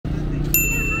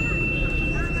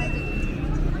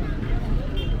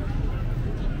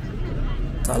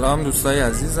سلام دوستای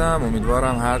عزیزم،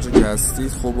 امیدوارم هر جا که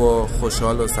هستید خوب و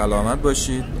خوشحال و سلامت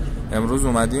باشید. امروز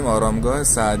اومدیم آرامگاه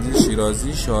سعدی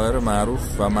شیرازی، شاعر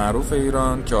معروف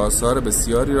ایران که آثار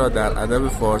بسیاری را در ادب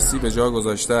فارسی به جا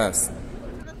گذاشته است.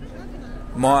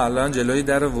 ما الان جلوی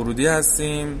در ورودی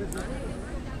هستیم،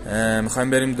 میخوایم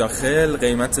بریم داخل.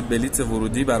 قیمت بلیت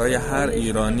ورودی برای هر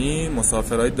ایرانی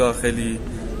مسافرهای داخلی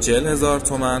 40,000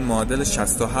 تومان معادل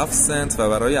 67 سنت و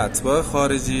برای اتباع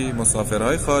خارجی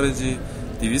مسافرهای خارجی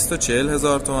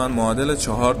 240,000 تومان معادل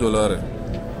 4 دلاره.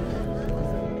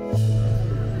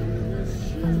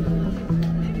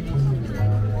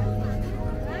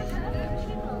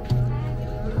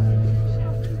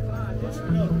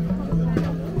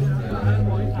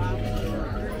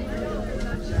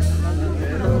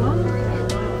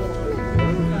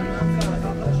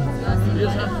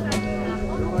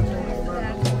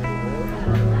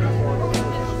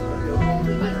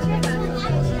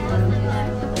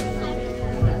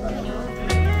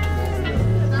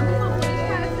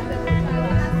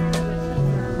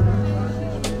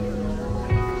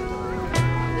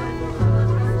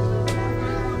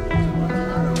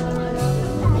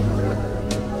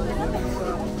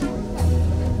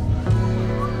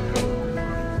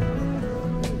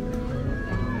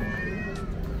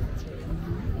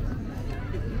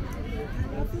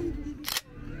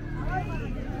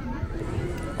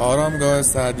 آرامگاه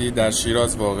سعدی در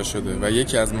شیراز واقع شده و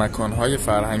یکی از مکانهای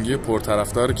فرهنگی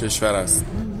پرطرفدار کشور است.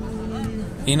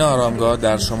 این آرامگاه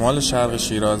در شمال شرق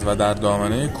شیراز و در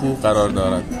دامنه کوه قرار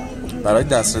دارد. برای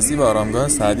دسترسی به آرامگاه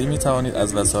سعدی می توانید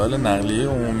از وسایل نقلیه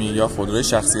عمومی یا خودروی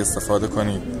شخصی استفاده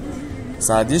کنید.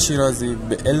 سعدی شیرازی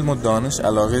به علم و دانش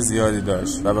علاقه زیادی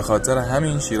داشت و به خاطر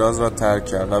همین شیراز را ترک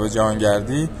کرد و به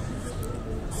جهانگردی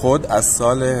خود از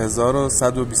سال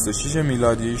 1126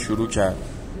 میلادی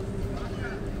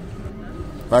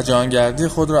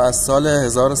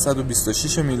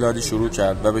شروع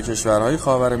کرد و به کشورهای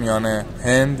خاورمیانه،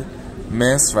 هند،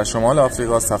 مصر و شمال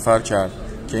آفریقا سفر کرد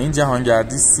که این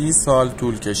جهانگردی 30 سال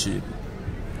طول کشید.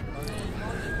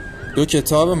 2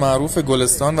 کتاب معروف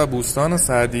گلستان و بوستان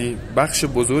سعدی بخش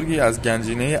بزرگی از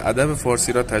گنجینه ادب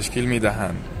فارسی را تشکیل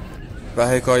می‌دهند و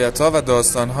حکایت‌ها و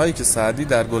داستان‌هایی که سعدی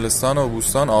در گلستان و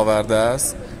بوستان آورده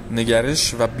است،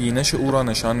 نگرش و بینش او را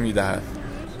نشان می‌دهد.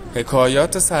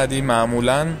 حکایات سعدی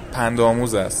معمولاً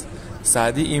پندآموز است.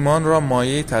 سعدی ایمان را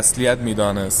مایه تسلیت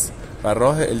می‌دانست و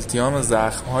راه التیام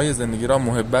زخم‌های زندگی را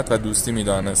محبت و دوستی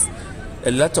می‌دانست.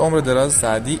 علت عمر دراز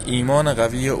سعدی ایمان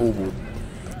قوی او بود.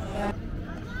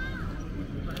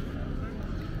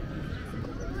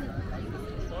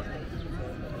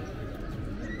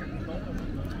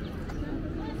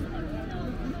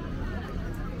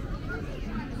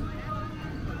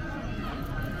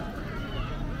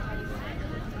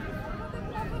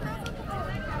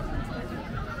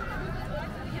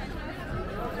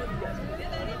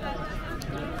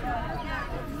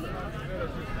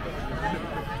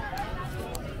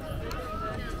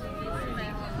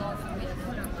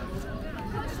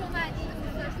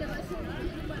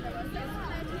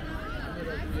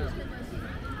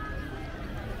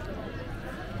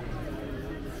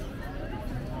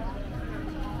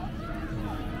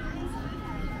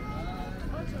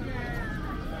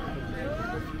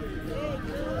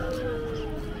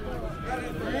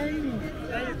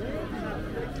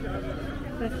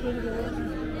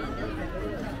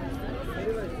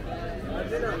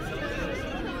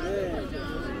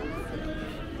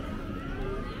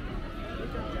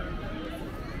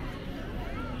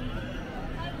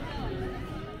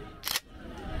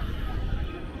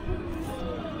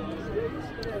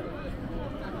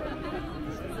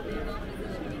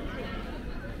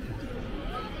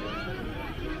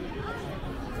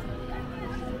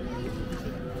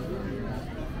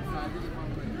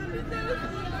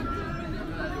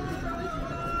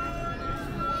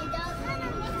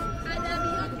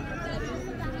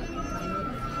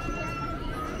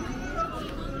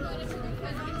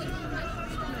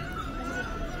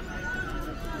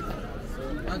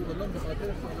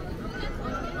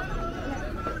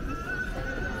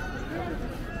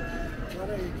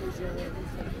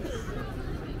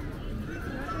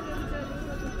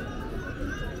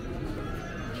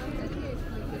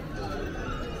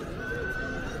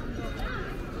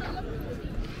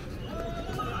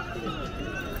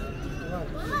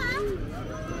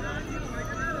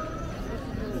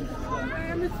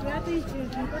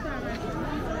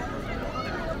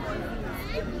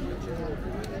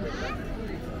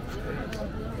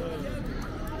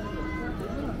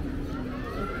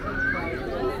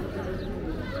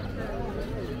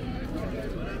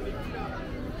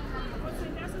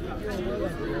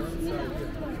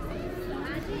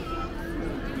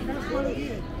 That's what it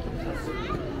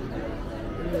is.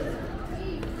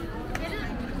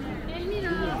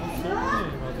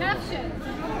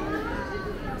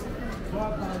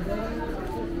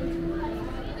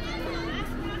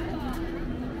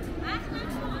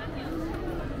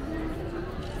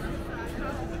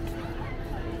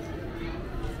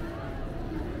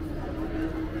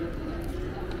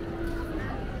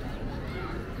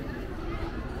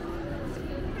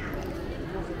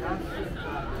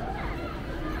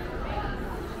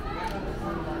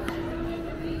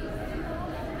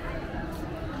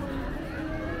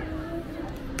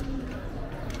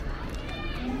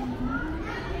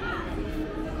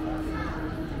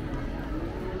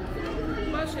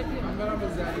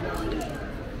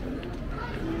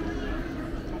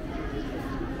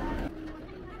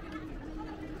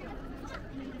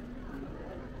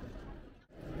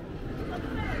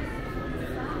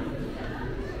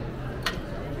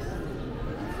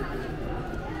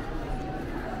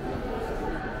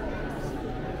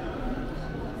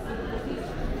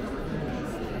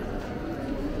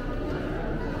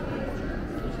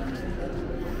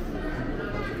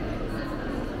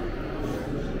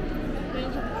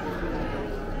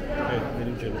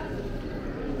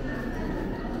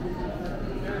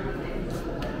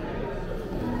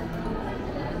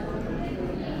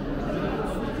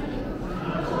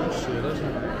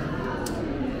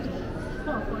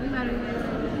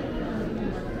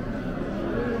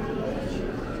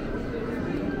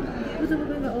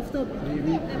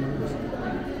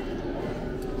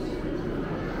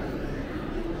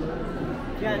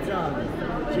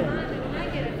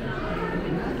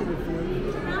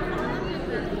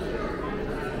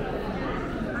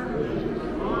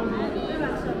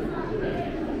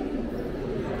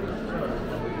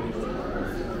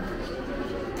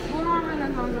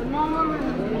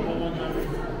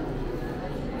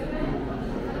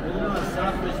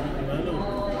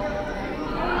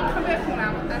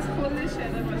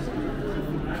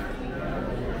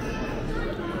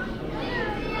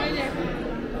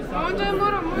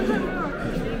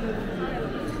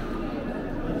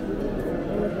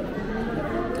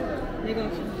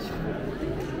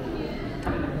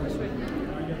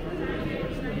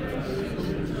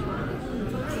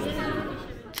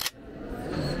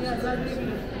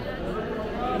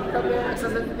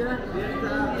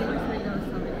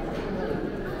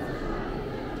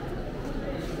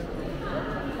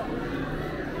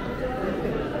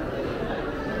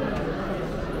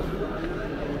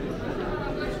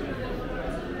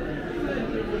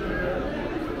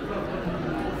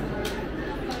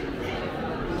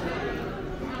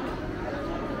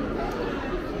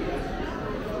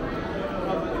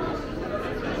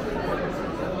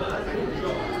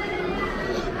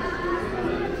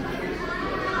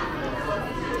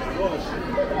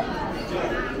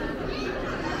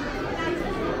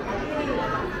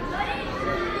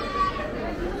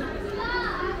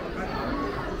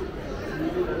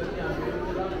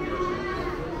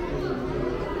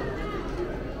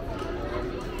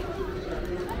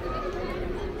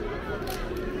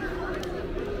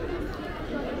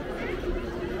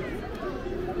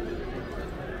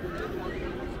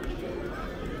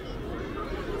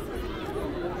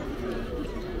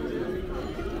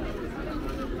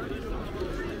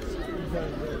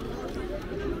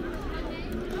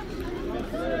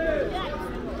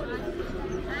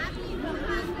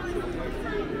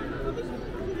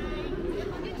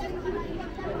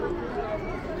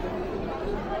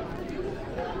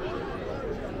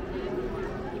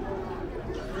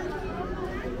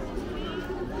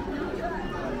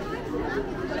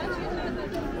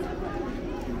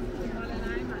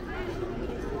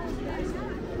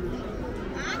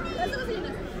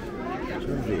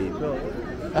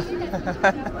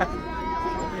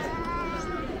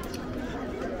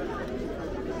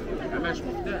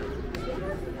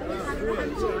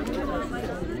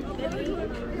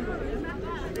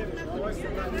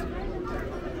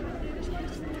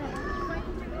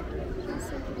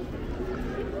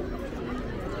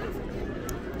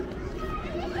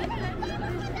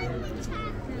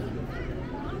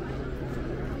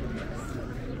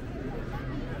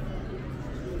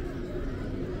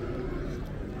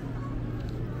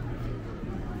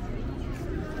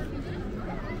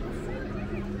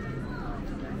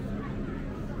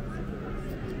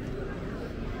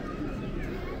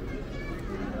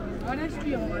 آرش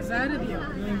بیا زهر بیا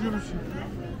اینجا بشین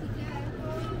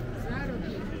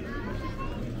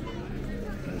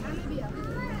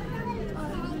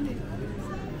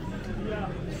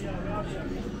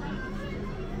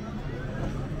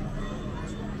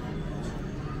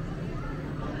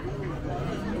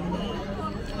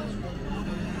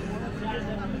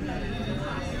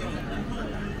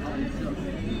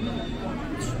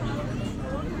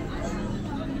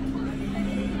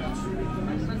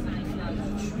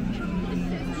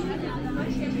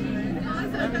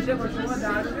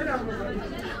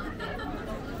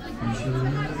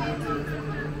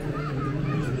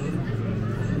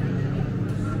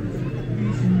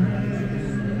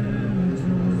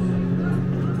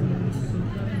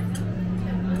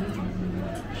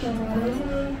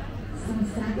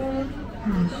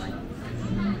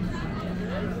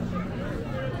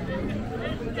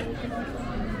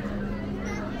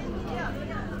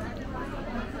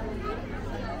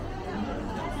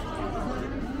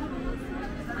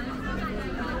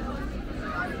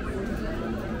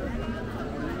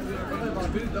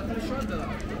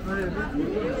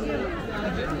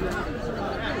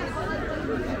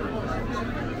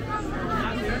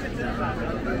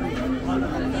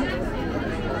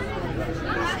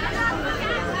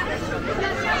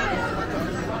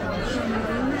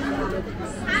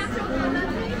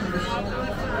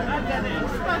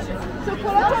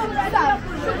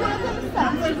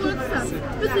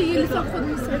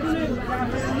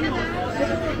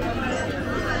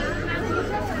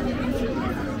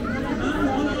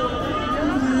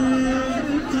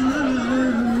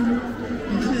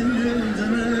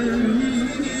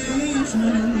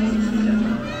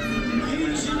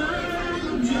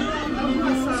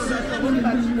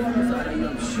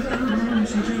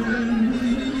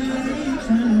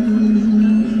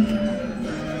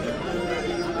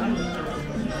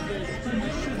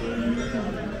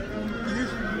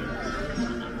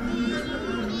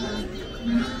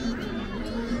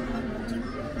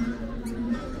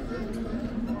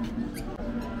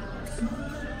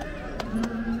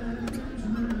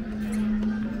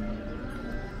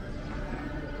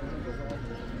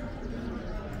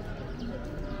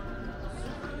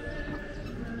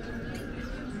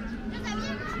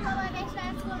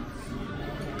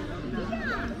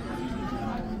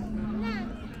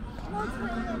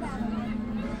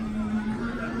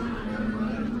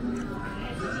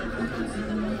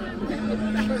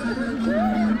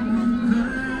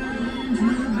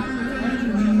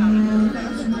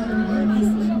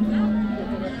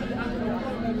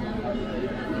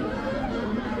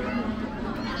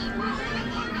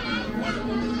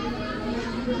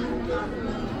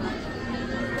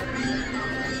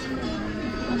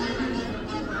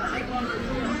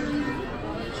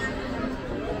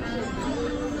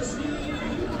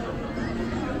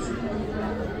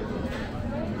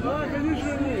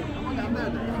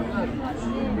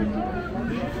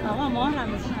آقا ما هم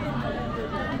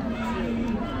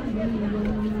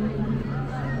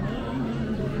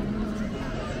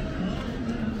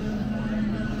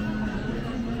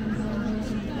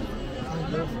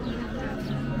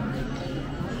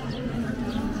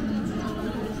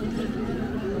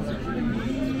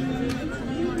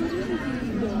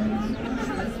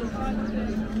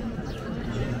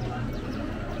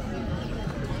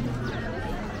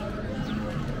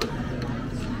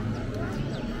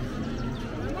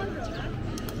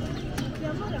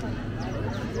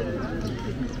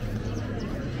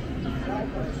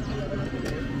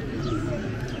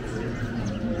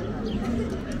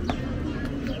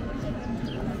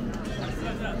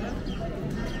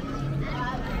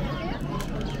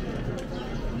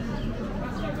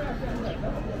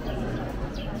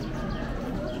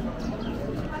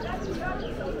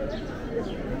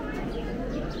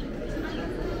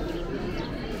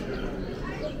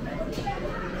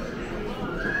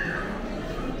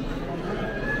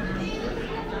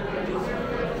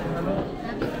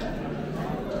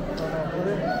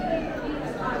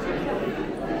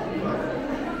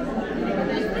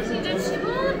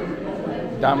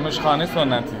دمنوشخانه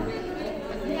سنتی.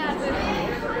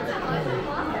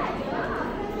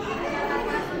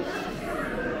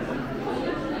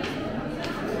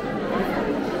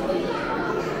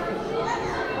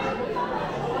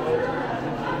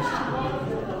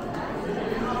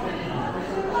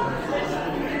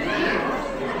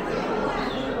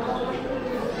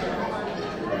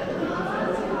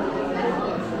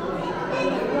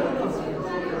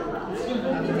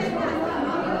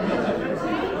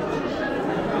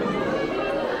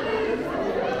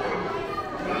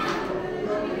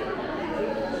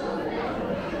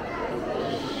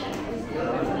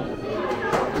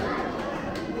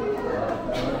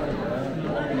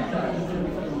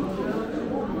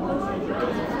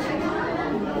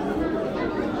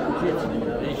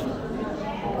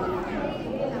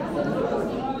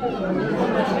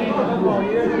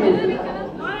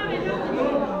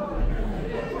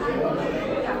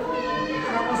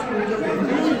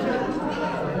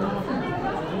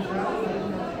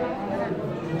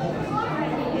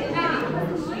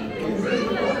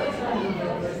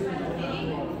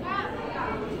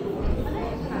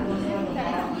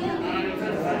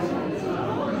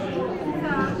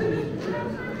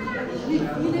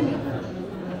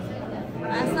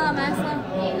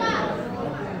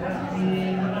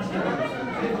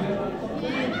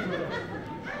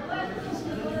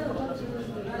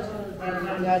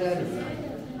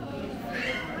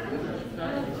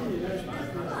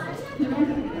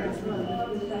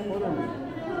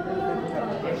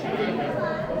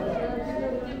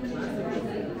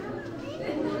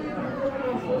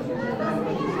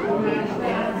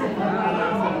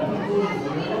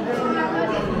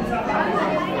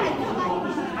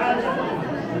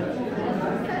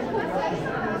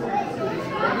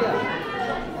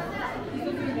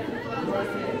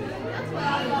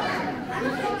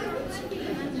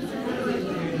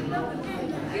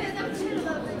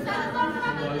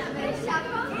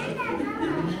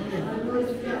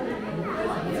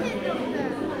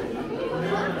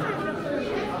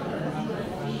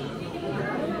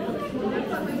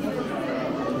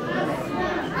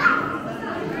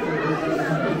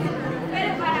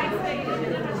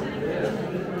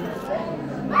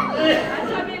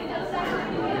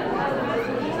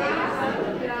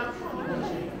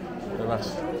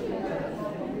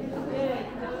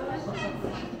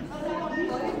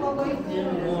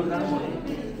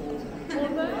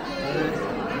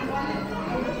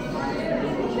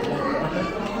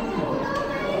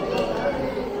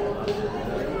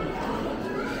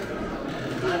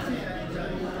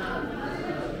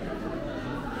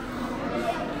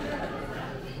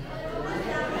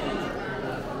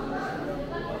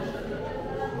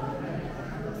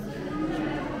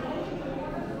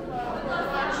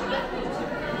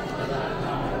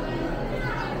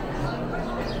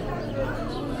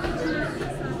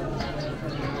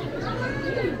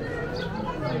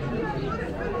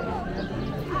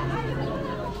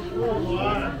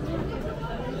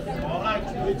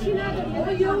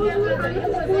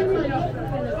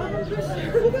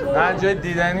 نه جای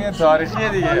دیدنی تاریخیه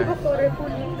دیگه.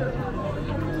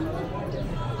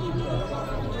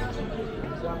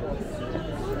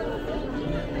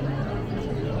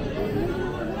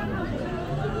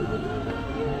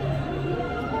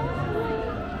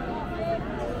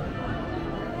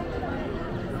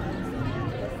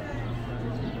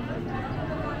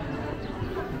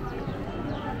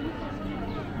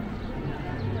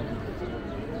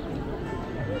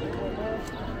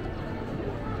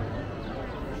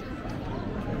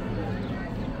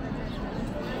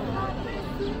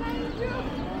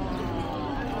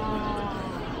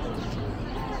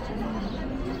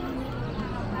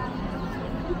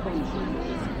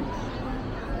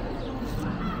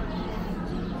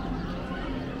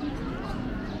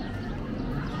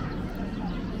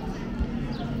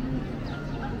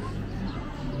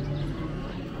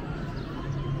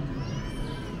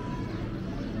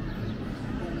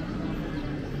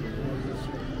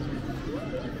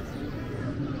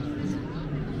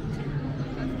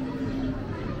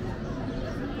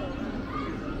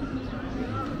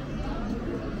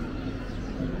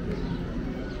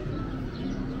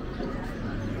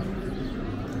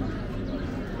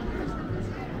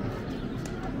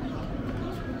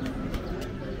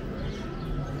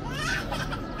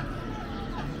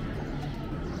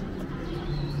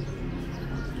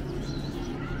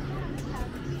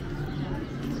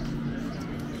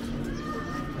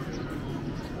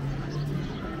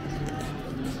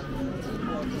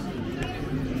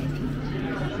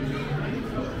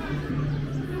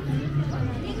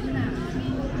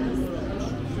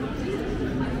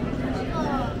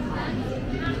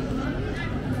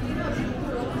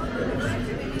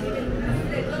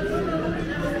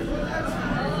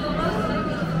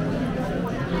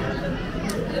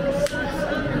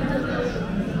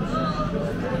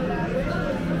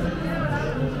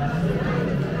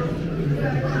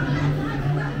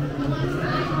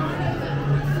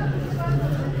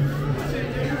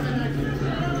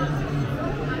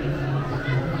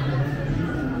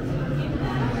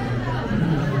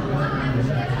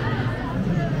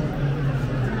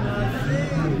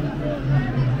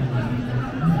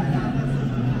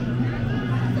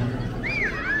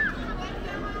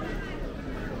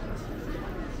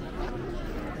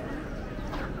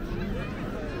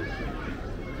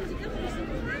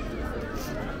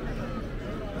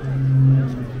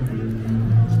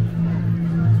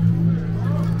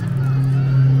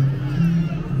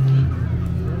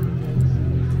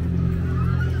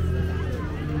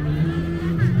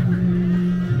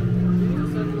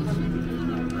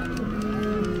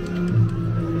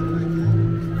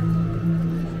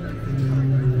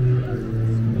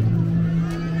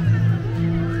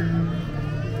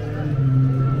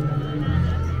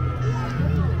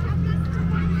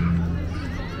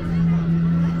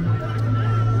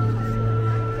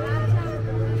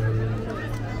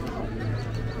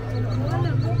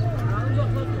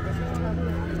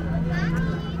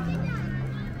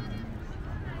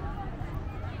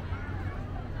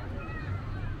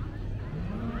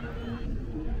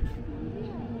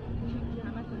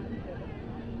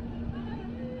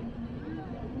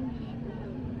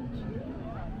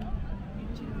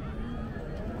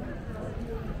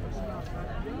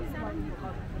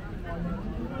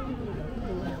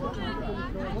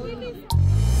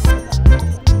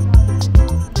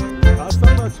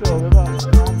 هستم بچه‌ها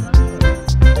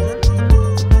ببخشید.